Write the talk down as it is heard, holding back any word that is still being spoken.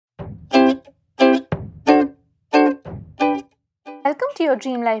Welcome to your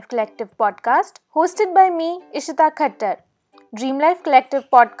Dream Life Collective podcast, hosted by me, Ishita Khattar. Dream Life Collective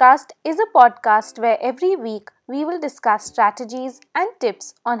podcast is a podcast where every week we will discuss strategies and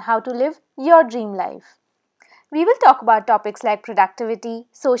tips on how to live your dream life. We will talk about topics like productivity,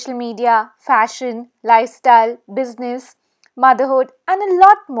 social media, fashion, lifestyle, business, motherhood, and a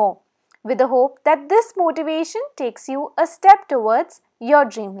lot more, with the hope that this motivation takes you a step towards your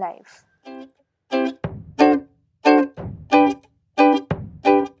dream life.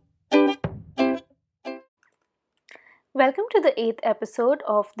 Welcome to the 8th episode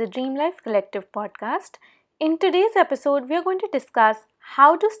of the Dream Life Collective podcast. In today's episode, we are going to discuss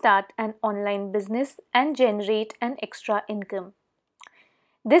how to start an online business and generate an extra income.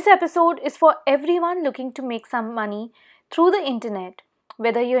 This episode is for everyone looking to make some money through the internet,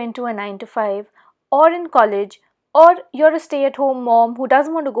 whether you're into a 9 to 5 or in college, or you're a stay-at-home mom who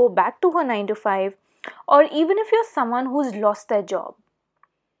doesn't want to go back to her 9 to 5, or even if you're someone who's lost their job.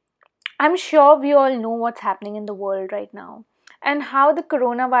 I'm sure we all know what's happening in the world right now and how the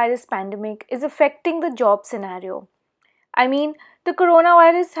coronavirus pandemic is affecting the job scenario. The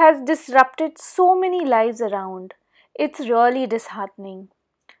coronavirus has disrupted so many lives around. It's really disheartening.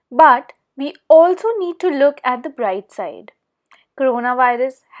 But we also need to look at the bright side.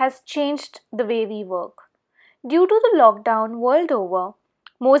 Coronavirus has changed the way we work. Due to the lockdown world over,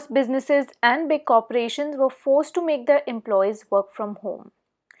 most businesses and big corporations were forced to make their employees work from home.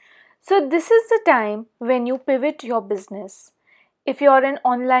 So this is the time when you pivot your business. If you're an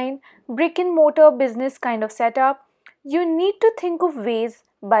online brick and mortar business kind of setup, you need to think of ways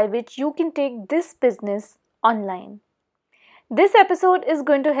by which you can take this business online. This episode is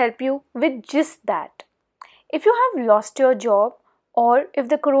going to help you with just that. If you have lost your job or if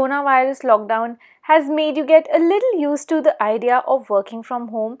the coronavirus lockdown has made you get a little used to the idea of working from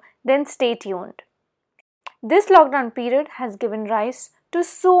home, then stay tuned. This lockdown period has given rise to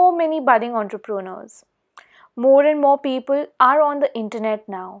so many budding entrepreneurs. More and more people are on the internet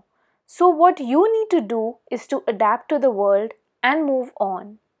now. So what you need to do is to adapt to the world and move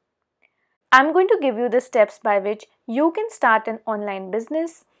on. I'm going to give you the steps by which you can start an online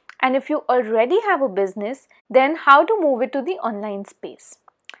business, and if you already have a business, then how to move it to the online space.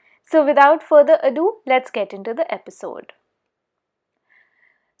 So without further ado, let's get into the episode.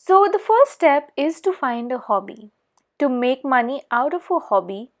 So the first step is to find a hobby. To make money out of a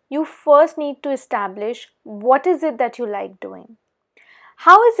hobby, you first need to establish what is it that you like doing.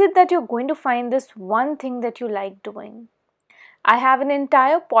 How is it that you're going to find this one thing that you like doing? I have an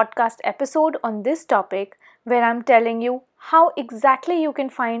entire podcast episode on this topic where I'm telling you how exactly you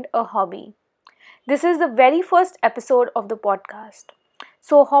can find a hobby. This is the very first episode of the podcast.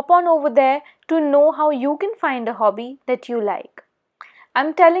 So hop on over there to know how you can find a hobby that you like.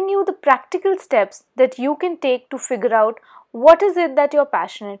 I'm telling you the practical steps that you can take to figure out what is it that you're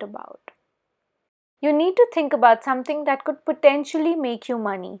passionate about. You need to think about something that could potentially make you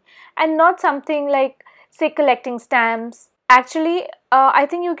money and not something like, say, collecting stamps. Actually, I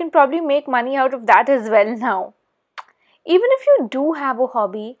think you can probably make money out of that as well now. Even if you do have a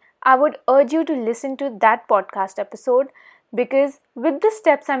hobby, I would urge you to listen to that podcast episode because with the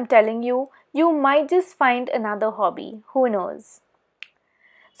steps I'm telling you, you might just find another hobby. Who knows?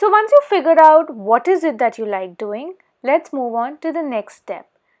 So once you've figured out what is it that you like doing, let's move on to the next step,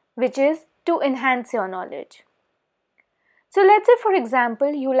 which is to enhance your knowledge. So let's say, for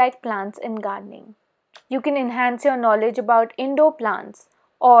example, you like plants and gardening. You can enhance your knowledge about indoor plants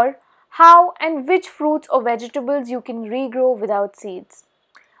or how and which fruits or vegetables you can regrow without seeds.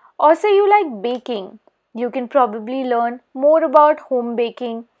 Or say you like baking. You can probably learn more about home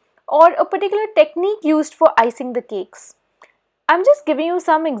baking or a particular technique used for icing the cakes. I'm just giving you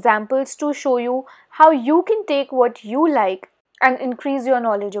some examples to show you how you can take what you like and increase your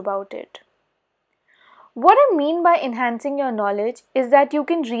knowledge about it. What I mean by enhancing your knowledge is that you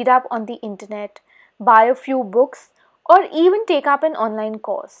can read up on the internet, buy a few books, or even take up an online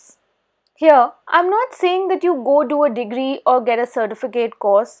course. Here, I'm not saying that you go do a degree or get a certificate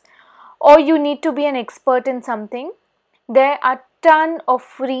course or you need to be an expert in something. There are a ton of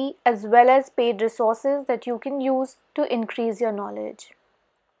free as well as paid resources that you can use to increase your knowledge.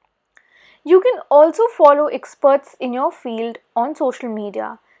 You can also follow experts in your field on social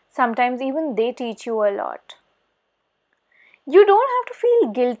media. Sometimes even they teach you a lot. You don't have to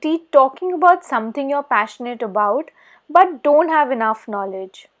feel guilty talking about something you're passionate about but don't have enough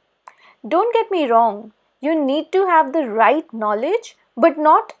knowledge. Don't get me wrong, you need to have the right knowledge but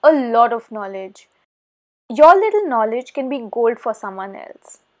not a lot of knowledge. Your little knowledge can be gold for someone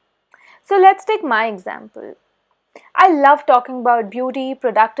else. So let's take my example. I love talking about beauty,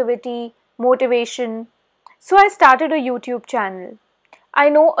 productivity, motivation. So I started a YouTube channel. I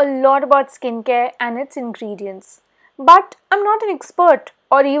know a lot about skincare and its ingredients, but I'm not an expert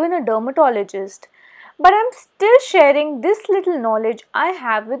or even a dermatologist. But I'm still sharing this little knowledge I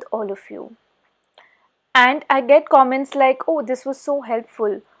have with all of you. And I get comments like, oh, this was so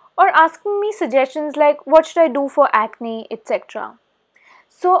helpful, or asking me suggestions like, what should I do for acne, etc.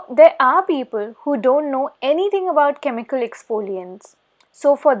 So, there are people who don't know anything about chemical exfoliants.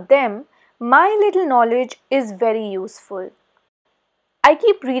 So, for them, my little knowledge is very useful. I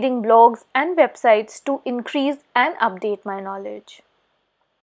keep reading blogs and websites to increase and update my knowledge.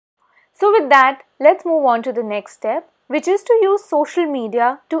 So, with that, let's move on to the next step, which is to use social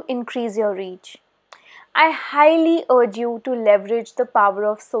media to increase your reach. I highly urge you to leverage the power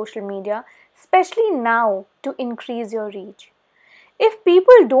of social media, especially now, to increase your reach. If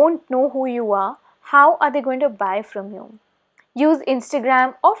people don't know who you are, how are they going to buy from you? Use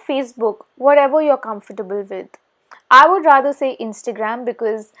Instagram or Facebook, whatever you're comfortable with. I would rather say Instagram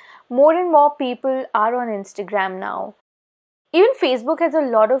because more and more people are on Instagram now. Even Facebook has a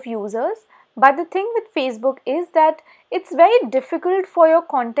lot of users, but the thing with Facebook is that it's very difficult for your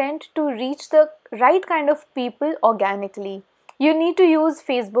content to reach the right kind of people organically. You need to use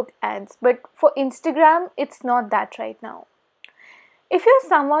Facebook ads, but for Instagram, it's not that right now. If you're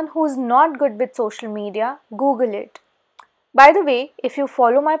someone who's not good with social media, Google it. By the way, if you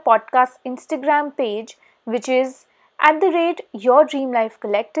follow my podcast Instagram page, which is at the rate Your Dream Life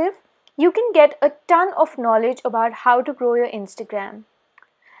Collective, you can get a ton of knowledge about how to grow your Instagram.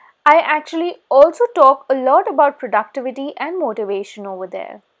 I actually also talk a lot about productivity and motivation over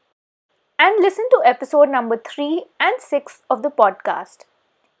there. And listen to episode number 3 and 6 of the podcast.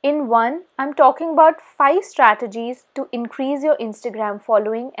 In one, I'm talking about 5 strategies to increase your Instagram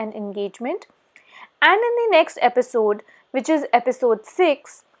following and engagement. And in the next episode, which is episode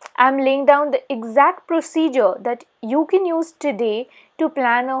 6, I'm laying down the exact procedure that you can use today to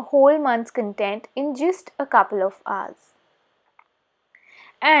plan a whole month's content in just a couple of hours.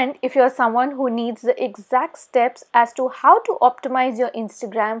 And if you're someone who needs the exact steps as to how to optimize your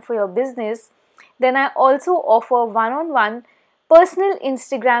Instagram for your business, then I also offer one-on-one personal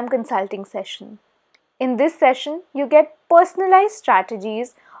Instagram consulting session. In this session, you get personalized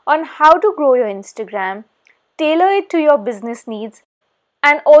strategies on how to grow your Instagram, tailor it to your business needs,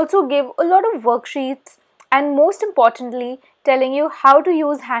 and also give a lot of worksheets and most importantly, telling you how to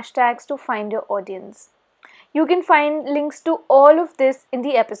use hashtags to find your audience. You can find links to all of this in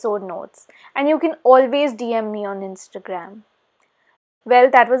the episode notes, and you can always DM me on Instagram. Well,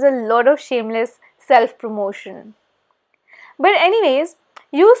 that was a lot of shameless self promotion. But, anyways,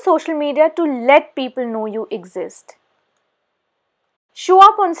 use social media to let people know you exist. Show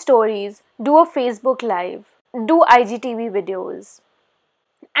up on stories, do a Facebook Live, do IGTV videos.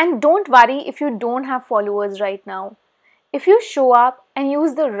 And don't worry if you don't have followers right now. If you show up and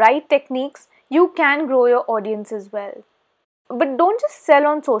use the right techniques, you can grow your audience as well. But don't just sell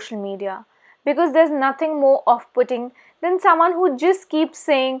on social media because there's nothing more off-putting than someone who just keeps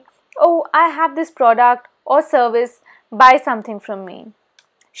saying, oh, I have this product or service, buy something from me.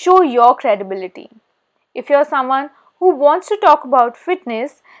 Show your credibility. If you're someone who wants to talk about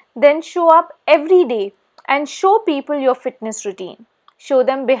fitness, then show up every day and show people your fitness routine. Show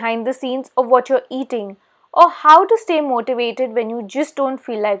them behind the scenes of what you're eating or how to stay motivated when you just don't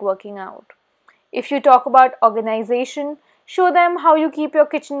feel like working out. If you talk about organization, show them how you keep your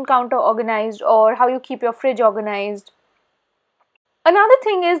kitchen counter organized or how you keep your fridge organized. Another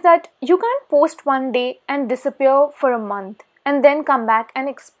thing is that you can't post one day and disappear for a month and then come back and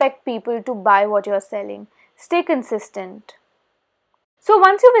expect people to buy what you're selling. Stay consistent. So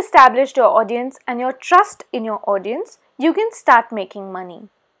once you've established your audience and your trust in your audience, you can start making money.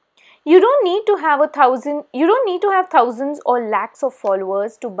 You don't need to have thousands or lakhs of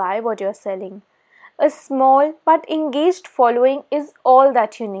followers to buy what you're selling. A small but engaged following is all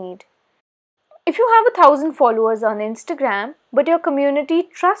that you need. If you have 1,000 followers on Instagram, but your community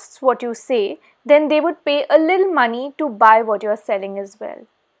trusts what you say, then they would pay a little money to buy what you're selling as well.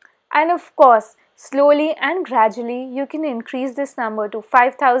 And of course, slowly and gradually, you can increase this number to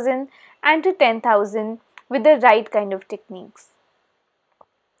 5,000 and to 10,000 with the right kind of techniques.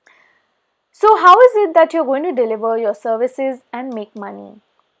 So how is it that you're going to deliver your services and make money?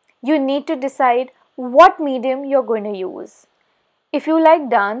 You need to decide what medium you're going to use. If you like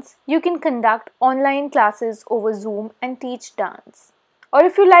dance, you can conduct online classes over Zoom and teach dance. Or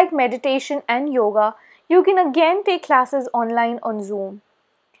if you like meditation and yoga, you can again take classes online on Zoom.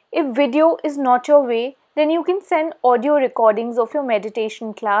 If video is not your way, then you can send audio recordings of your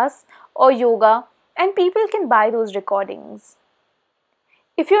meditation class or yoga and people can buy those recordings.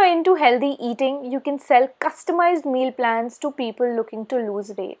 If you're into healthy eating, you can sell customized meal plans to people looking to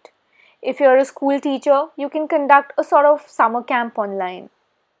lose weight. If you're a school teacher, you can conduct a sort of summer camp online.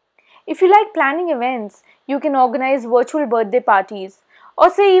 If you like planning events, you can organize virtual birthday parties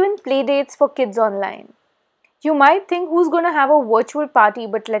or say even play dates for kids online. You might think who's going to have a virtual party,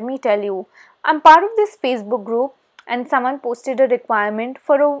 but let me tell you, I'm part of this Facebook group and someone posted a requirement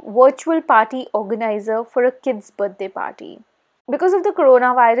for a virtual party organizer for a kid's birthday party. Because of the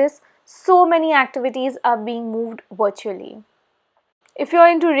coronavirus, so many activities are being moved virtually. If you're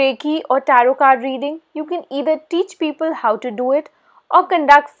into Reiki or tarot card reading, you can either teach people how to do it or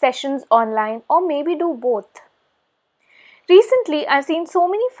conduct sessions online or maybe do both. Recently, I've seen so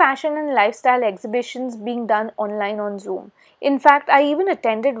many fashion and lifestyle exhibitions being done online on Zoom. In fact, I even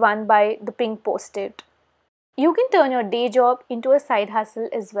attended one by The Pink Post-it. You can turn your day job into a side hustle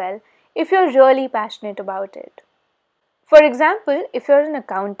as well if you're really passionate about it. For example, if you're an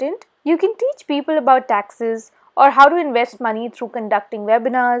accountant, you can teach people about taxes or how to invest money through conducting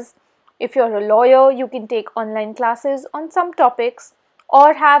webinars. If you're a lawyer, you can take online classes on some topics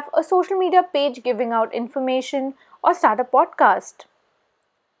or have a social media page giving out information or start a podcast.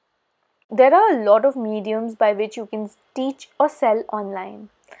 There are a lot of mediums by which you can teach or sell online.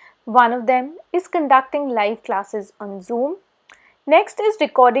 One of them is conducting live classes on Zoom. Next is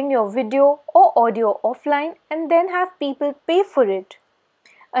recording your video or audio offline and then have people pay for it.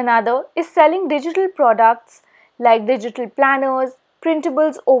 Another is selling digital products like digital planners,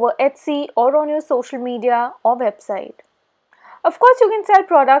 printables over Etsy or on your social media or website. Of course, you can sell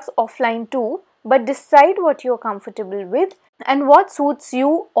products offline too, but decide what you're comfortable with and what suits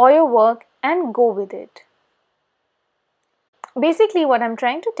you or your work and go with it. Basically, what I'm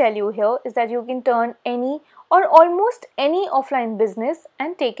trying to tell you here is that you can turn any or almost any offline business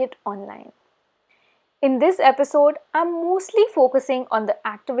and take it online. In this episode, I'm mostly focusing on the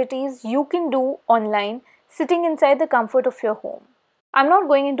activities you can do online sitting inside the comfort of your home. I'm not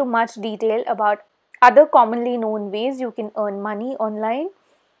going into much detail about other commonly known ways you can earn money online,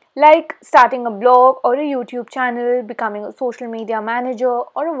 like starting a blog or a YouTube channel, becoming a social media manager,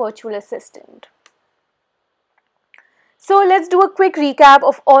 or a virtual assistant. So let's do a quick recap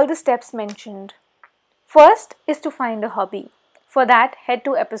of all the steps mentioned. First is to find a hobby. For that, head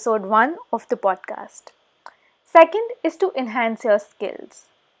to episode 1 of the podcast. Second is to enhance your skills.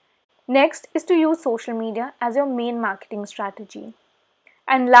 Next is to use social media as your main marketing strategy.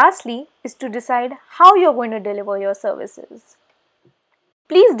 And lastly is to decide how you're going to deliver your services.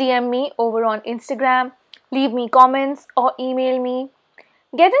 Please DM me over on Instagram, leave me comments or email me.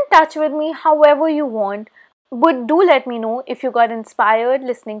 Get in touch with me however you want, but do let me know if you got inspired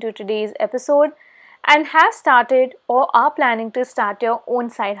listening to today's episode and have started or are planning to start your own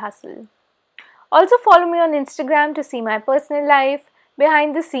side hustle. Also follow me on Instagram to see my personal life,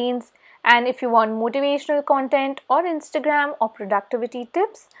 behind the scenes, and if you want motivational content or Instagram or productivity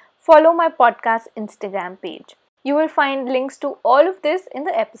tips, follow my podcast Instagram page. You will find links to all of this in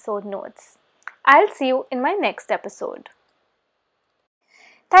the episode notes. I'll see you in my next episode.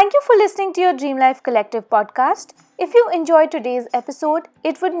 Thank you for listening to your Dream Life Collective podcast. If you enjoyed today's episode,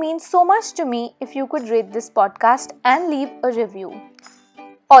 it would mean so much to me if you could rate this podcast and leave a review.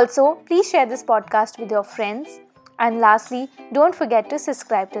 Also, please share this podcast with your friends. And lastly, don't forget to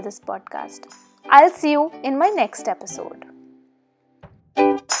subscribe to this podcast. I'll see you in my next episode.